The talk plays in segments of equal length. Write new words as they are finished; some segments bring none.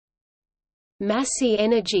Massey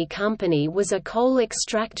Energy Company was a coal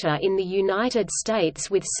extractor in the United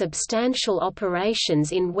States with substantial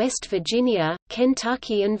operations in West Virginia,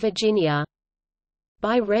 Kentucky and Virginia.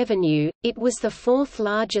 By revenue, it was the fourth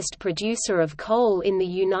largest producer of coal in the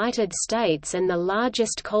United States and the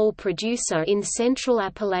largest coal producer in Central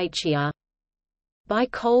Appalachia. By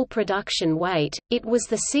coal production weight, it was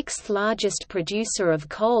the sixth largest producer of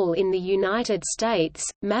coal in the United States.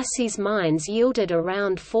 Massey's mines yielded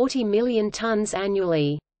around 40 million tons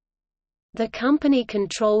annually. The company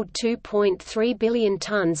controlled 2.3 billion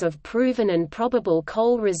tons of proven and probable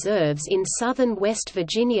coal reserves in southern West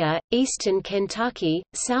Virginia, eastern Kentucky,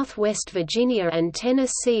 southwest Virginia and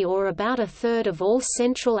Tennessee, or about a third of all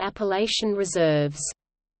Central Appalachian reserves.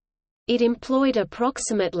 It employed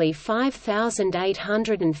approximately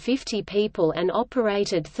 5,850 people and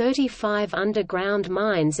operated 35 underground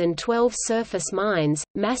mines and 12 surface mines.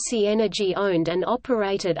 Massey Energy owned and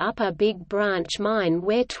operated Upper Big Branch Mine,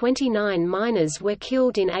 where 29 miners were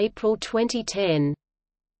killed in April 2010.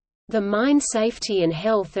 The Mine Safety and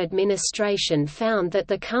Health Administration found that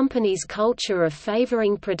the company's culture of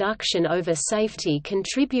favoring production over safety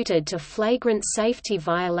contributed to flagrant safety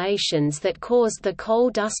violations that caused the coal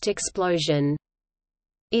dust explosion.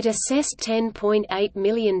 It assessed $10.8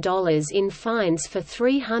 million in fines for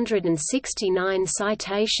 369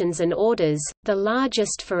 citations and orders, the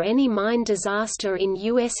largest for any mine disaster in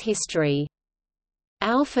U.S. history.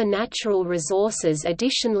 Alpha Natural Resources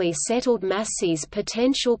additionally settled Massey's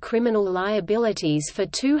potential criminal liabilities for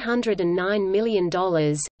 $209 million.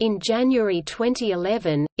 In January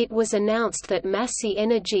 2011, it was announced that Massey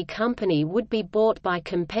Energy Company would be bought by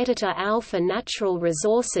competitor Alpha Natural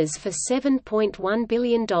Resources for $7.1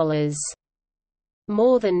 billion.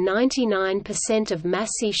 More than 99% of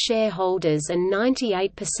Massey shareholders and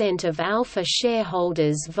 98% of Alpha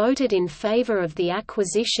shareholders voted in favor of the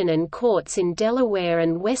acquisition, and courts in Delaware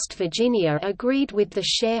and West Virginia agreed with the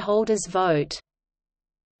shareholders' vote.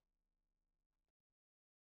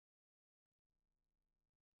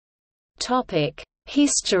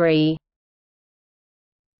 History.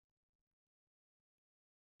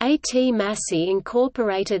 A.T. Massey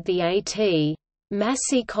incorporated the A.T.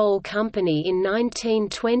 Massey Coal Company in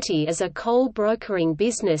 1920 as a coal brokering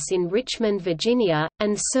business in Richmond, Virginia,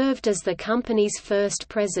 and served as the company's first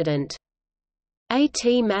president.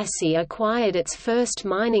 A.T. Massey acquired its first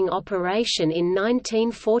mining operation in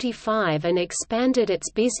 1945 and expanded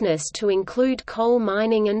its business to include coal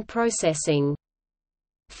mining and processing.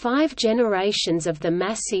 5 generations of the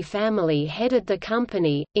Massey family headed the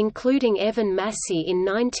company, including Evan Massey in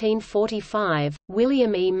 1945,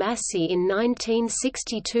 William E. Massey in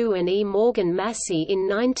 1962 and E. Morgan Massey in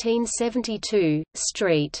 1972.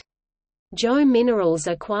 St. Joe Minerals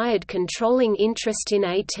acquired controlling interest in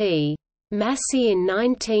A.T. Massey in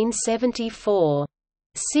 1974.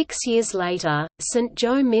 6 years later, St.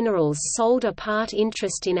 Joe Minerals sold a part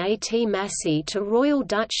interest in A.T. Massey to Royal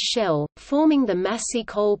Dutch Shell, forming the Massey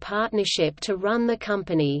Coal Partnership to run the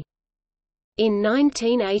company. In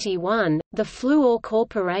 1981, the Fluor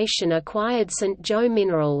Corporation acquired St. Joe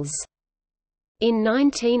Minerals. In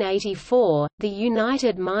 1984, the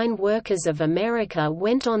United Mine Workers of America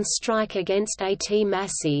went on strike against A.T.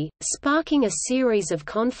 Massey, sparking a series of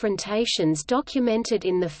confrontations documented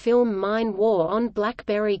in the film Mine War on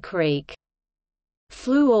Blackberry Creek.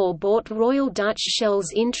 Fluor bought Royal Dutch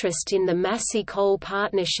Shell's interest in the Massey Coal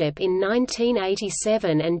Partnership in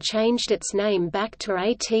 1987 and changed its name back to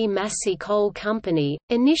A.T. Massey Coal Company,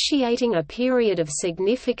 initiating a period of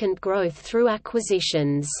significant growth through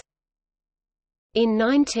acquisitions. In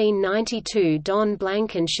 1992, Don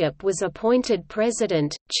Blankenship was appointed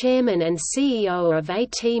president, chairman and CEO of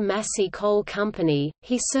A.T. Massey Coal Company.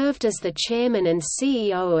 He served as the chairman and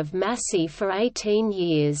CEO of Massey for 18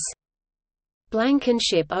 years.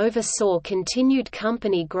 Blankenship oversaw continued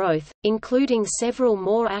company growth, including several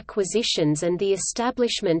more acquisitions and the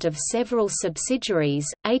establishment of several subsidiaries.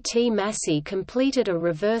 A.T. Massey completed a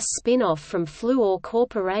reverse spin-off from Fluor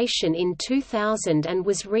Corporation in 2000 and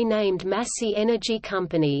was renamed Massey Energy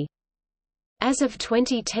Company. As of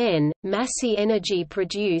 2010, Massey Energy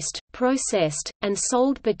produced, processed, and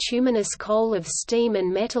sold bituminous coal of steam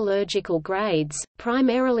and metallurgical grades,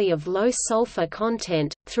 primarily of low sulfur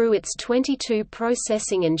content, through its 22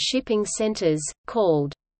 processing and shipping centers,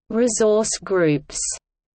 called resource groups,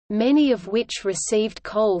 many of which received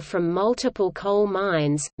coal from multiple coal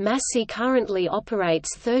mines. Massey currently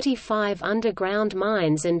operates 35 underground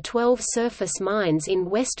mines and 12 surface mines in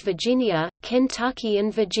West Virginia, Kentucky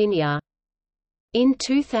and Virginia. In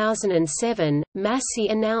 2007, Massey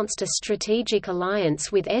announced a strategic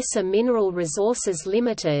alliance with Essa Mineral Resources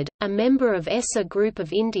Limited, a member of Essa Group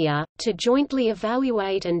of India, to jointly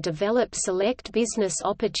evaluate and develop select business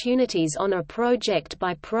opportunities on a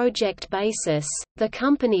project-by-project basis. The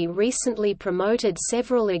company recently promoted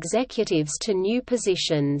several executives to new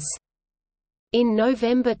positions. In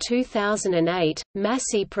November 2008,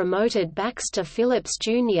 Massey promoted Baxter Phillips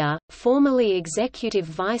Jr., formerly Executive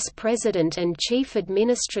Vice President and Chief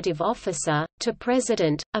Administrative Officer, to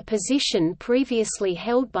President, a position previously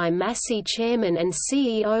held by Massey Chairman and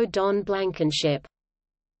CEO Don Blankenship.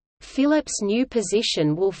 Phillips' new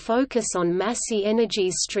position will focus on Massey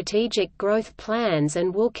Energy's strategic growth plans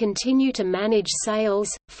and will continue to manage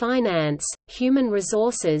sales, finance, human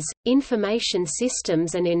resources, information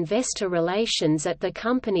systems, and investor relations at the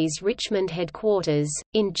company's Richmond headquarters.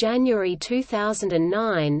 In January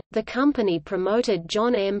 2009, the company promoted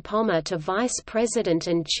John M. Pommer to Vice President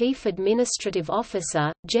and Chief Administrative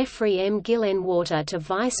Officer, Jeffrey M. Gillenwater to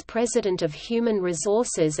Vice President of Human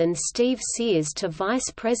Resources, and Steve Sears to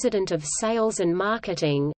Vice President of Sales and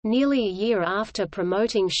Marketing. Nearly a year after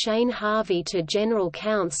promoting Shane Harvey to General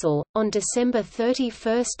Counsel, on December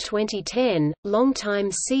 31, 2010, longtime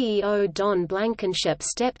CEO Don Blankenship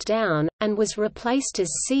stepped down, and was replaced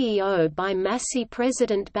as CEO by Massey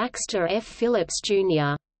President Baxter F. Phillips,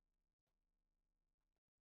 Jr.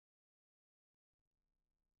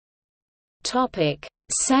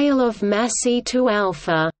 Sale of Massey to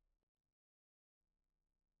Alpha.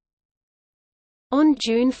 On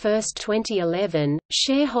June 1, 2011,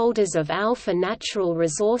 shareholders of Alpha Natural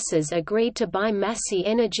Resources agreed to buy Massey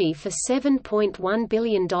Energy for $7.1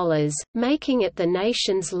 billion, making it the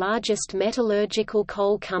nation's largest metallurgical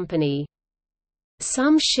coal company.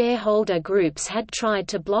 Some shareholder groups had tried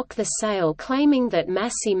to block the sale, claiming that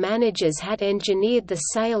Massey managers had engineered the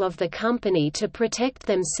sale of the company to protect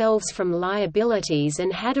themselves from liabilities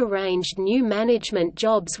and had arranged new management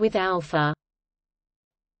jobs with Alpha.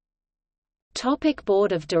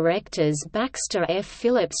 Board of Directors: Baxter F.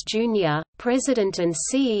 Phillips Jr., President and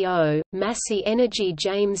CEO, Massey Energy;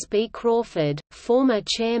 James B. Crawford, former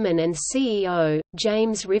Chairman and CEO,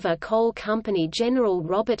 James River Coal Company; General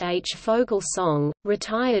Robert H. Fogelsong,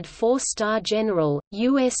 retired four-star General,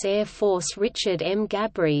 U.S. Air Force; Richard M.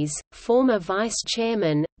 Gabrys, former Vice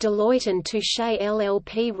Chairman, Deloitte & Touche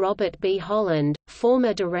LLP; Robert B. Holland,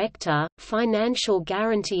 former Director, Financial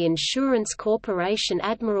Guarantee Insurance Corporation;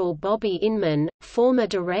 Admiral Bobby Inman, former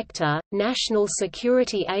Director, National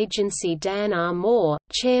Security Agency; Dan R. Moore,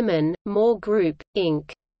 Chairman, Moore Group,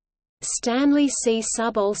 Inc. Stanley C.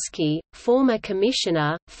 Subolsky, former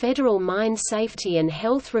Commissioner, Federal Mine Safety and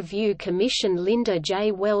Health Review Commission; Linda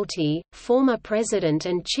J. Welty, former President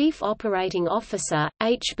and Chief Operating Officer,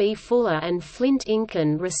 H. B. Fuller and Flint Inc.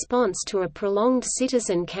 In response to a prolonged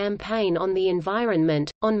citizen campaign on the environment,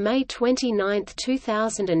 on May 29,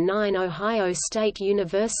 2009, Ohio State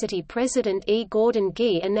University President E. Gordon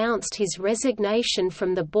Gee announced his resignation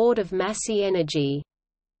from the board of Massey Energy.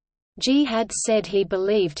 Gee had said he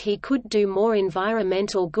believed he could do more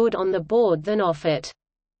environmental good on the board than off it.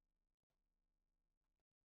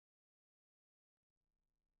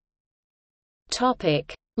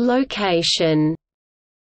 Location.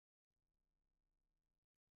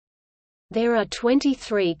 There are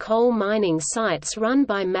 23 coal mining sites run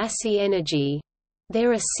by Massey Energy.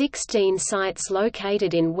 There are 16 sites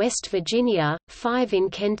located in West Virginia, 5 in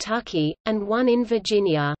Kentucky, and 1 in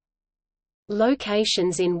Virginia.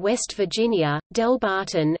 Locations in West Virginia: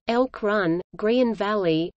 Delbarton, Elk Run, Green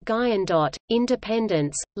Valley, Guyandotte,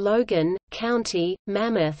 Independence, Logan, County,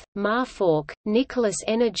 Mammoth, Marfork, Nicholas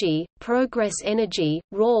Energy, Progress Energy,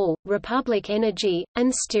 Rawle, Republic Energy,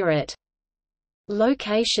 and Stirrat.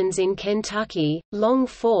 Locations in Kentucky: Long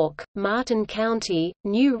Fork, Martin County,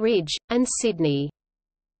 New Ridge, and Sydney.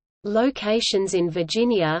 Locations in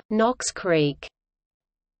Virginia: Knox Creek.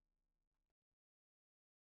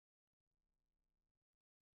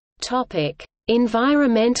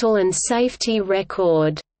 Environmental and safety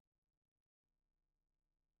record.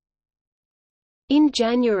 In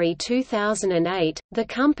January 2008, the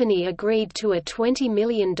company agreed to a $20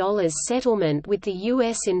 million settlement with the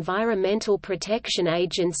U.S. Environmental Protection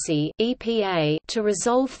Agency (EPA) to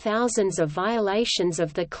resolve thousands of violations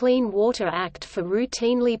of the Clean Water Act for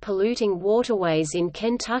routinely polluting waterways in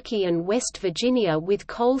Kentucky and West Virginia with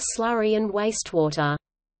coal slurry and wastewater.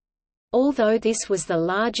 Although this was the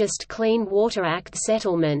largest Clean Water Act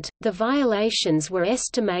settlement, the violations were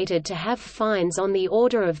estimated to have fines on the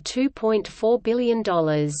order of $2.4 billion.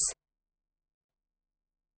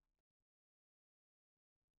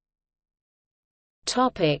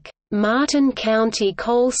 Martin County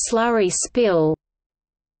coal slurry spill.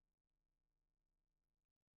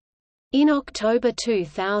 In October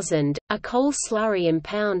 2000, a coal slurry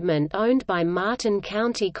impoundment owned by Martin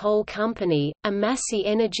County Coal Company, a Massey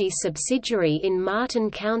Energy subsidiary in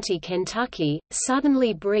Martin County, Kentucky,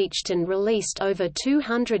 suddenly breached and released over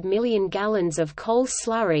 200 million gallons of coal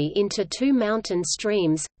slurry into two mountain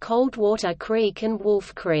streams, Coldwater Creek and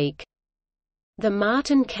Wolf Creek. The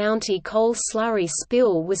Martin County coal slurry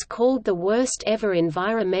spill was called the worst ever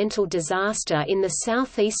environmental disaster in the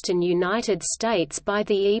southeastern United States by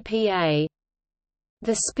the EPA.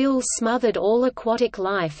 The spill smothered all aquatic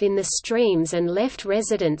life in the streams and left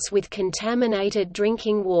residents with contaminated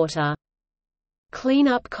drinking water.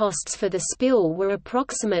 Cleanup costs for the spill were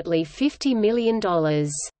approximately $50 million.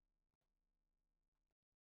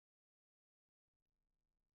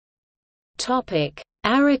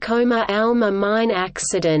 Aracoma Alma Mine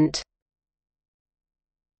accident.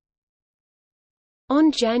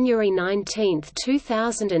 On January 19,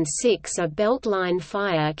 2006, a beltline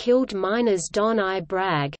fire killed miners Don I.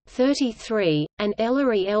 Bragg, 33, and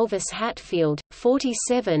Ellery Elvis Hatfield,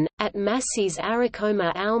 47, at Massey's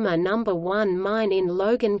Aracoma Alma No. 1 mine in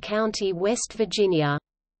Logan County, West Virginia.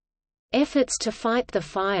 Efforts to fight the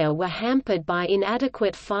fire were hampered by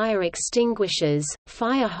inadequate fire extinguishers,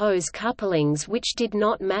 fire hose couplings which did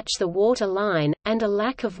not match the water line, and a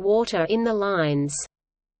lack of water in the lines.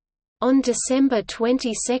 On December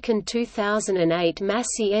 22, 2008,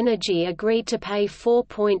 Massey Energy agreed to pay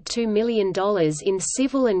 $4.2 million in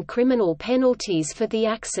civil and criminal penalties for the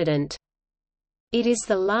accident. It is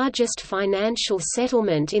the largest financial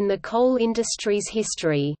settlement in the coal industry's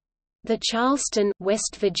history. The Charleston,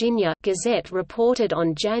 West Virginia Gazette reported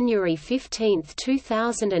on January 15,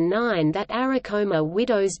 2009 that Aracoma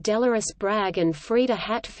widows Delores Bragg and Frieda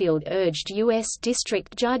Hatfield urged U.S.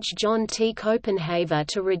 District Judge John T. Copenhaver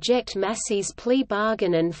to reject Massey's plea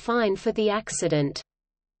bargain and fine for the accident.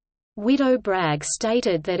 Widow Bragg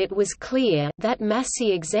stated that it was clear that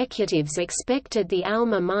Massey executives expected the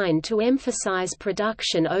Alma mine to emphasize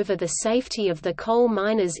production over the safety of the coal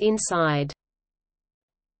miners inside.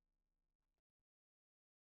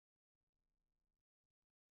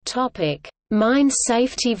 Mine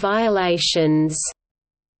safety violations.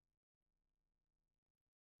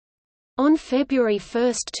 On February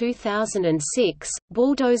 1, 2006,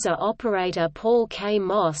 bulldozer operator Paul K.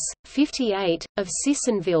 Moss, 58, of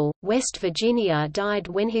Sissonville, West Virginia died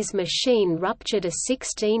when his machine ruptured a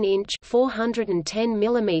 16-inch (410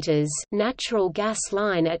 mm) natural gas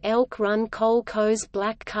line at Elk Run Coal Co.'s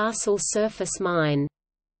Black Castle surface mine.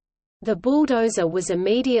 The bulldozer was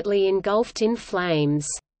immediately engulfed in flames.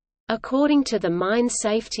 According to the Mine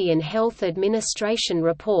Safety and Health Administration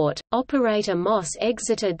report, operator Moss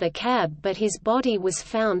exited the cab but his body was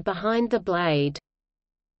found behind the blade.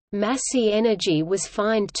 Massey Energy was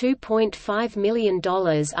fined $2.5 million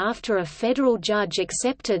after a federal judge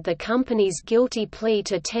accepted the company's guilty plea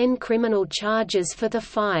to 10 criminal charges for the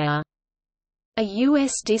fire. A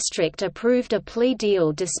U.S. district approved a plea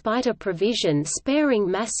deal despite a provision sparing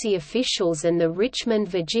Massey officials and the Richmond,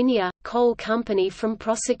 Virginia, coal company from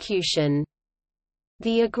prosecution.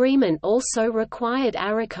 The agreement also required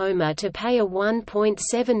Aracoma to pay a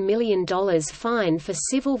 $1.7 million fine for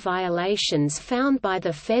civil violations found by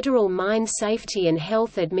the Federal Mine Safety and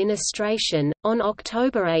Health Administration. On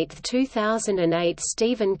October 8, 2008,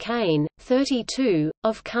 Stephen Kane, 32,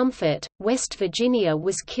 of Comfort, West Virginia,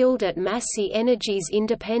 was killed at Massey Energy's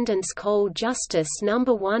Independence Coal Justice No.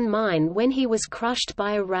 1 mine when he was crushed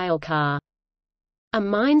by a railcar. A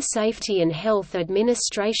Mine Safety and Health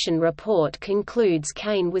Administration report concludes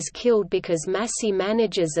Kane was killed because Massey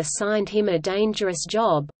managers assigned him a dangerous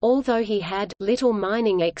job, although he had little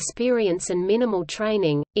mining experience and minimal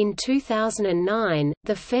training. In 2009,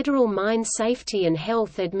 the Federal Mine Safety and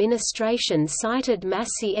Health Administration cited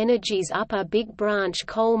Massey Energy's Upper Big Branch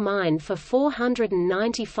coal mine for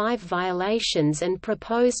 495 violations and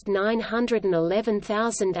proposed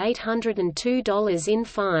 $911,802 in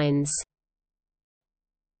fines.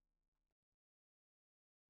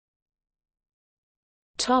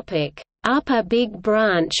 Upper Big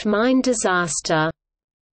Branch mine disaster.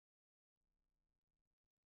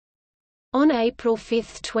 On April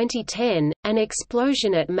 5, 2010, an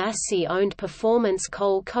explosion at Massey-owned Performance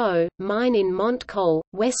Coal Co. mine in Montcoal,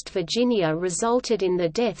 West Virginia resulted in the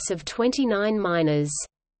deaths of 29 miners.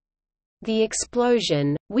 The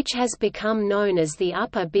explosion, which has become known as the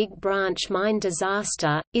Upper Big Branch mine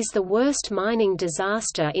disaster, is the worst mining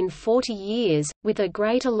disaster in 40 years, with a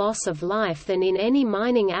greater loss of life than in any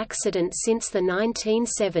mining accident since the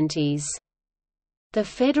 1970s. The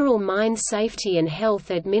Federal Mine Safety and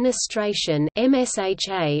Health Administration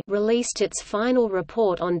 (MSHA) released its final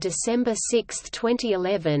report on December 6,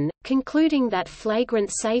 2011, concluding that flagrant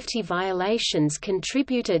safety violations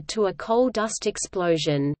contributed to a coal dust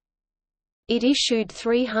explosion. It issued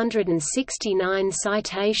 369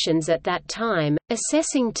 citations at that time,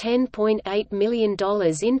 assessing $10.8 million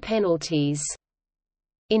in penalties.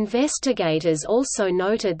 Investigators also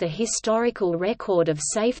noted the historical record of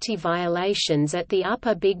safety violations at the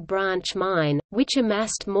Upper Big Branch mine, which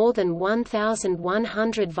amassed more than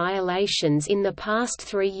 1,100 violations in the past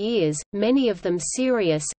 3 years, many of them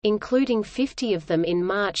serious, including 50 of them in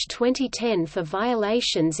March 2010 for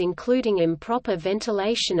violations including improper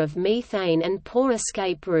ventilation of methane and poor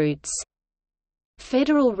escape routes.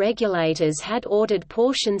 Federal regulators had ordered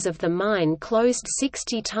portions of the mine closed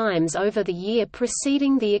 60 times over the year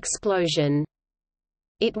preceding the explosion.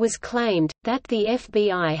 It was claimed that the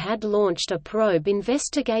FBI had launched a probe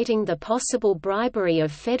investigating the possible bribery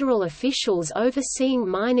of federal officials overseeing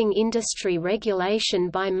mining industry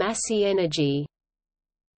regulation by Massey Energy.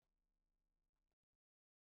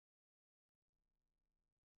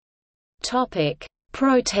 Topic: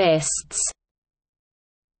 Protests.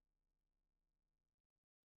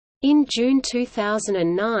 In June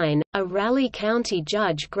 2009, a Raleigh County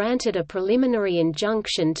judge granted a preliminary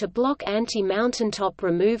injunction to block anti-mountaintop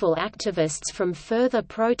removal activists from further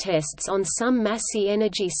protests on some Massey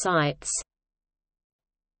Energy sites.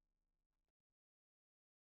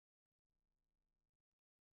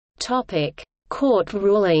 Court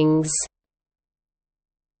rulings.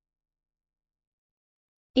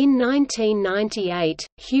 In 1998,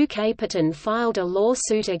 Hugh Caperton filed a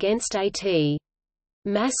lawsuit against A.T.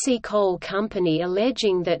 Massey Coal Company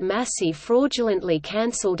alleging that Massey fraudulently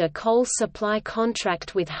cancelled a coal supply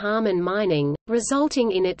contract with Harmon Mining,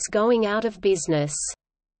 resulting in its going out of business.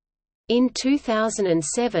 In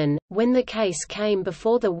 2007, when the case came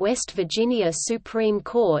before the West Virginia Supreme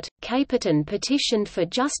Court, Caperton petitioned for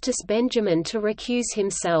Justice Benjamin to recuse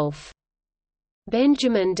himself.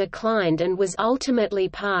 Benjamin declined and was ultimately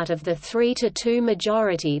part of the 3-2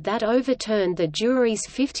 majority that overturned the jury's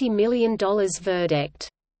 $50 million verdict.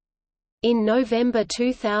 In November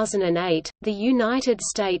 2008, the United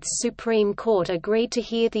States Supreme Court agreed to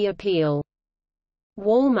hear the appeal.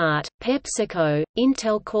 Walmart, PepsiCo,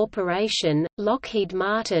 Intel Corporation, Lockheed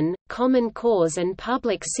Martin, Common Cause and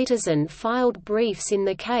Public Citizen filed briefs in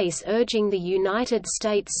the case urging the United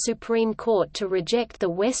States Supreme Court to reject the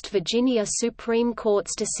West Virginia Supreme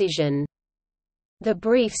Court's decision. The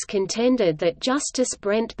briefs contended that Justice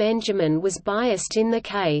Brent Benjamin was biased in the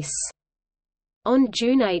case. On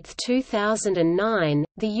June 8, 2009,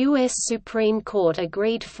 the U.S. Supreme Court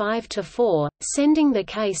agreed 5-4, sending the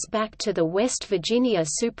case back to the West Virginia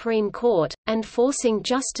Supreme Court, and forcing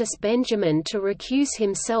Justice Benjamin to recuse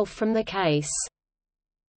himself from the case.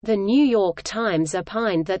 The New York Times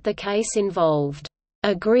opined that the case involved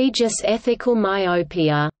egregious ethical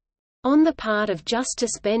myopia on the part of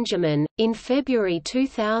Justice Benjamin. In February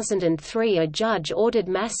 2003, a judge ordered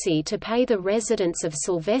Massey to pay the residents of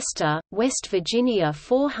Sylvester, West Virginia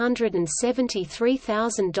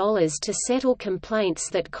 $473,000 to settle complaints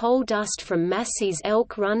that coal dust from Massey's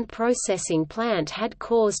Elk Run processing plant had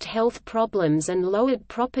caused health problems and lowered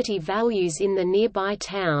property values in the nearby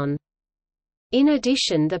town. In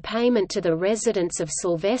addition, the payment to the residents of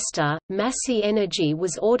Sylvester, Massey Energy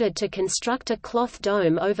was ordered to construct a cloth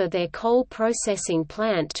dome over their coal processing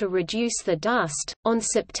plant to reduce the dust. On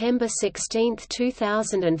September 16,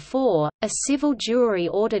 2004, a civil jury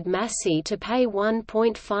ordered Massey to pay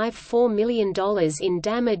 $1.54 million in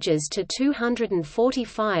damages to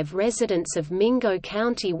 245 residents of Mingo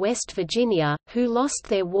County, West Virginia, who lost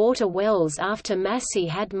their water wells after Massey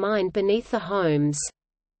had mined beneath the homes.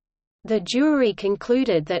 The jury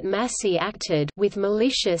concluded that Massey acted with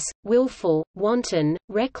malicious, willful, wanton,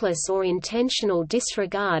 reckless or intentional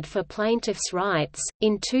disregard for plaintiffs' rights.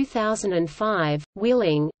 In 2005,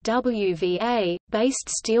 Wheeling,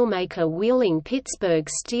 WVA-based steelmaker Wheeling Pittsburgh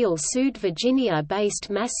Steel sued Virginia-based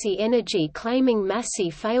Massey Energy claiming Massey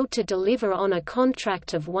failed to deliver on a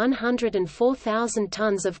contract of 104,000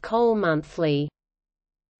 tons of coal monthly.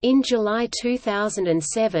 In July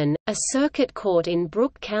 2007, a circuit court in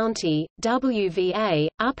Brooke County, WVA,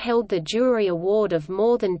 upheld the jury award of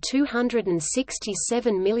more than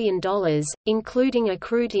 $267 million, including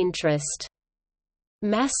accrued interest.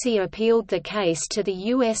 Massey appealed the case to the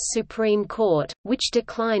U.S. Supreme Court, which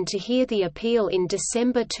declined to hear the appeal in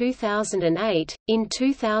December 2008. In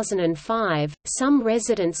 2005, some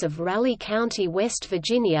residents of Raleigh County, West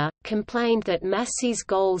Virginia, complained that Massey's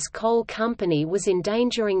Goals Coal Company was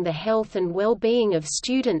endangering the health and well-being of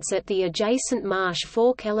students at the adjacent Marsh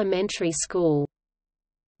Fork Elementary School.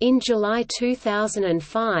 In July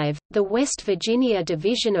 2005, the West Virginia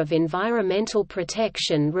Division of Environmental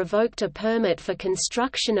Protection revoked a permit for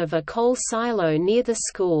construction of a coal silo near the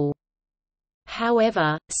school.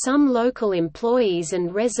 However, some local employees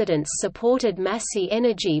and residents supported Massey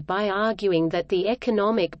Energy by arguing that the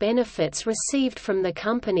economic benefits received from the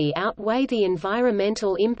company outweigh the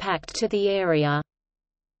environmental impact to the area.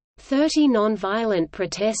 30 nonviolent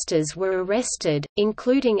protesters were arrested,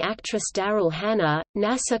 including actress Daryl Hannah,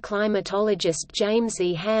 NASA climatologist James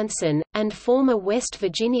E. Hansen, and former West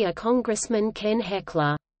Virginia Congressman Ken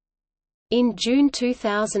Heckler. In June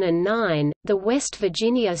 2009, the West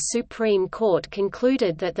Virginia Supreme Court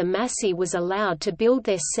concluded that the Massey was allowed to build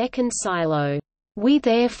their second silo. We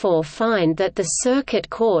therefore find that the Circuit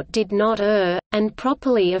Court did not err, and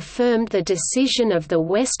properly affirmed the decision of the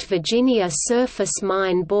West Virginia Surface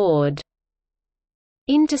Mine Board.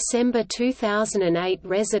 In December 2008,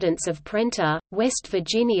 residents of Prenter, West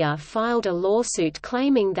Virginia filed a lawsuit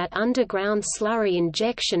claiming that underground slurry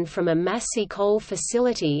injection from a Massey coal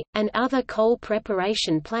facility, and other coal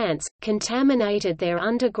preparation plants, contaminated their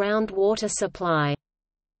underground water supply.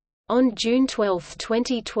 On June 12,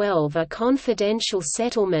 2012, a confidential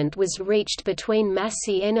settlement was reached between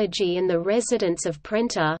Massey Energy and the residents of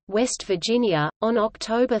Prenter, West Virginia. On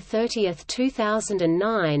October 30,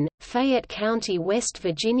 2009, Fayette County, West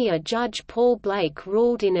Virginia Judge Paul Blake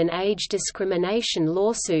ruled in an age discrimination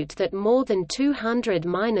lawsuit that more than 200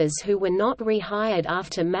 miners who were not rehired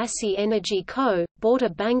after Massey Energy Co. bought a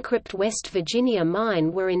bankrupt West Virginia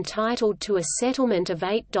mine were entitled to a settlement of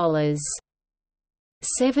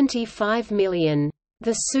 $8.75 million.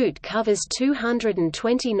 The suit covers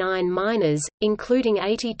 229 miners, including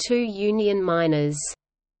 82 union miners.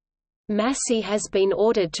 Massey has been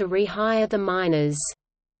ordered to rehire the miners.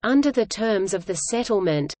 Under the terms of the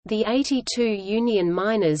settlement, the 82 union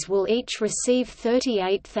miners will each receive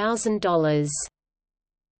 $38,000.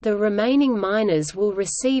 The remaining miners will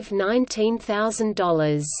receive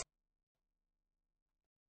 $19,000.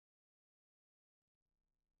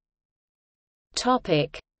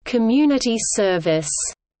 Topic: Community service.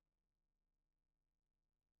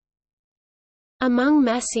 Among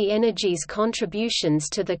Massey Energy's contributions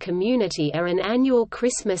to the community are an annual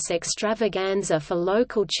Christmas extravaganza for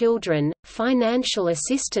local children, financial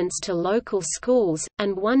assistance to local schools,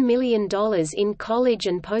 and $1 million in college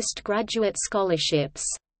and postgraduate scholarships.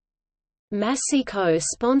 Massey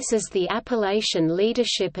co-sponsors the Appalachian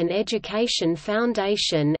Leadership and Education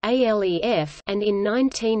Foundation (ALEF) and in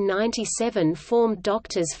 1997 formed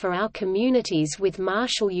Doctors for Our Communities with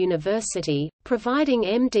Marshall University, providing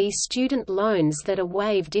MD student loans that are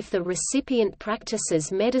waived if the recipient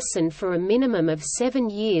practices medicine for a minimum of 7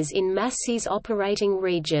 years in Massey's operating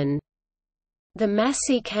region. The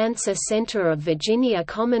Massey Cancer Center of Virginia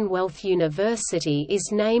Commonwealth University is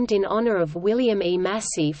named in honor of William E.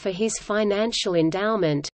 Massey for his financial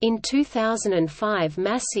endowment. In 2005,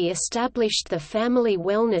 Massey established the Family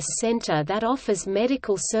Wellness Center that offers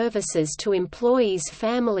medical services to employees'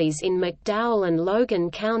 families in McDowell and Logan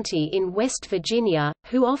County in West Virginia,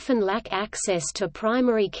 who often lack access to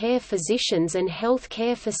primary care physicians and health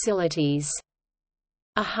care facilities.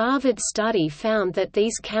 A Harvard study found that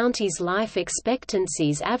these counties' life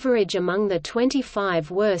expectancies average among the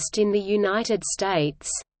 25 worst in the United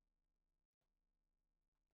States.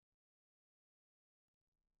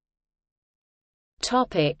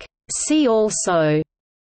 See also: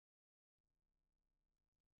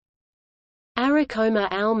 Aracoma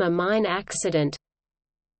Alma Mine accident,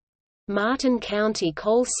 Martin County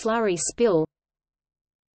coal slurry spill,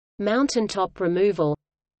 mountaintop removal,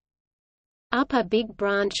 Upper Big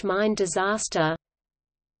Branch mine disaster,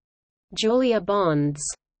 Julia Bonds.